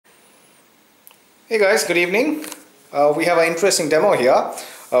Hey guys, good evening. We have an interesting demo here.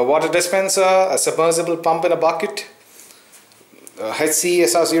 A water dispenser, a submersible pump in a bucket, a HC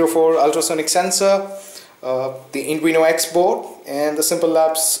SR04 ultrasonic sensor, the InduinoX board, and the Simple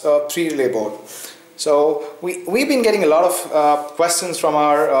Labs 3 relay board. So we've been getting a lot of questions from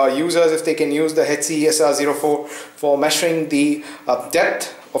our users if they can use the HC SR04 for measuring the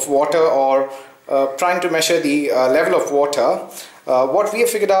depth of water or trying to measure the level of water. What we have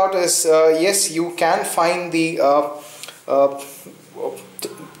figured out is yes, you can find the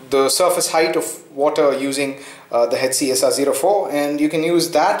surface height of water using the HC SR04, and you can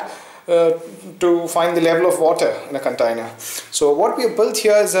use that to find the level of water in a container. So what we have built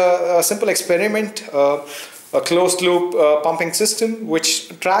here is a simple experiment, a closed loop pumping system which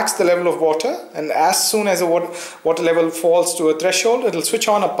tracks the level of water, and as soon as the water level falls to a threshold, it will switch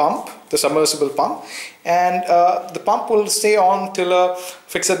on a pump, the submersible pump, and the pump will stay on till a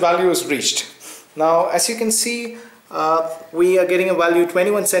fixed value is reached. Now as you can see, we are getting a value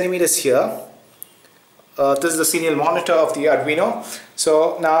 21 centimeters here. This is the serial monitor of the Arduino.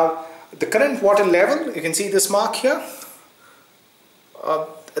 So now the current water level, you can see this mark here.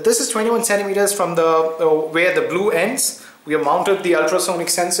 This is 21 centimeters from the where the blue ends. We have mounted the ultrasonic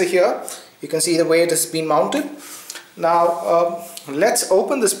sensor here. You can see the way it has been mounted. Now let's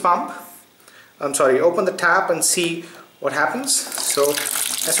open this pump. Open the tap and see what happens. So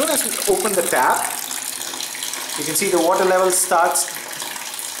as soon as we open the tap, you can see the water level starts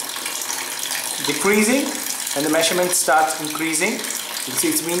decreasing and the measurement starts increasing. You can see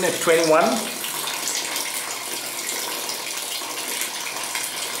it's been at 21.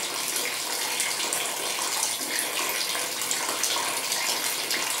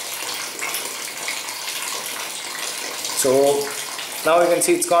 So now you can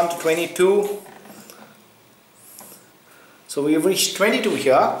see it's gone to 22. So we have reached 22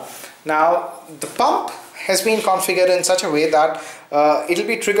 here. Now the pump has been configured in such a way that it will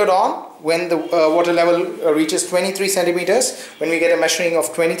be triggered on when the water level reaches 23 centimeters, when we get a measuring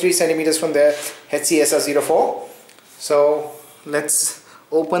of 23 centimeters from the HC SR04. So let's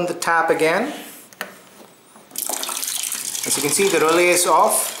open the tap again. As you can see, the relay is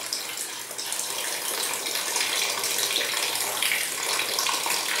off.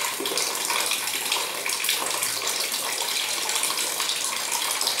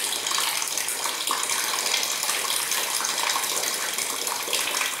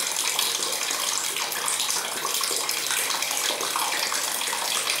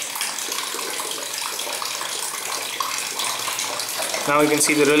 Now you can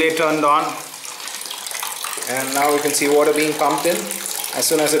see the relay turned on, and now you can see water being pumped in as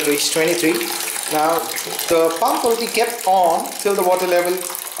soon as it reaches 23. Now the pump will be kept on till the water level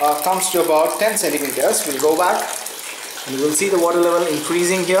comes to about 10 centimeters. We'll go back and we'll see the water level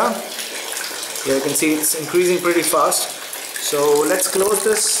increasing here. Here you can see it's increasing pretty fast. So let's close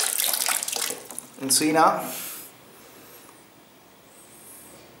this and see now.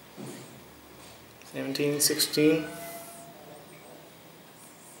 17, 16.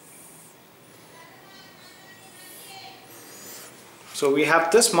 So we have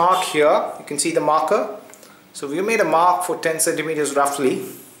this mark here, you can see the marker. So we made a mark for 10 centimeters roughly.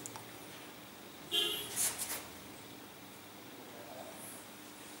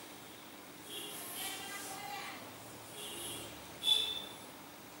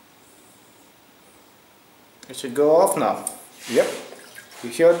 It should go off now. Yep,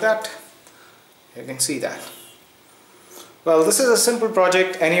 you heard that? You can see that. Well, this is a simple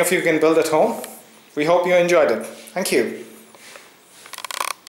project any of you can build at home. We hope you enjoyed it. Thank you.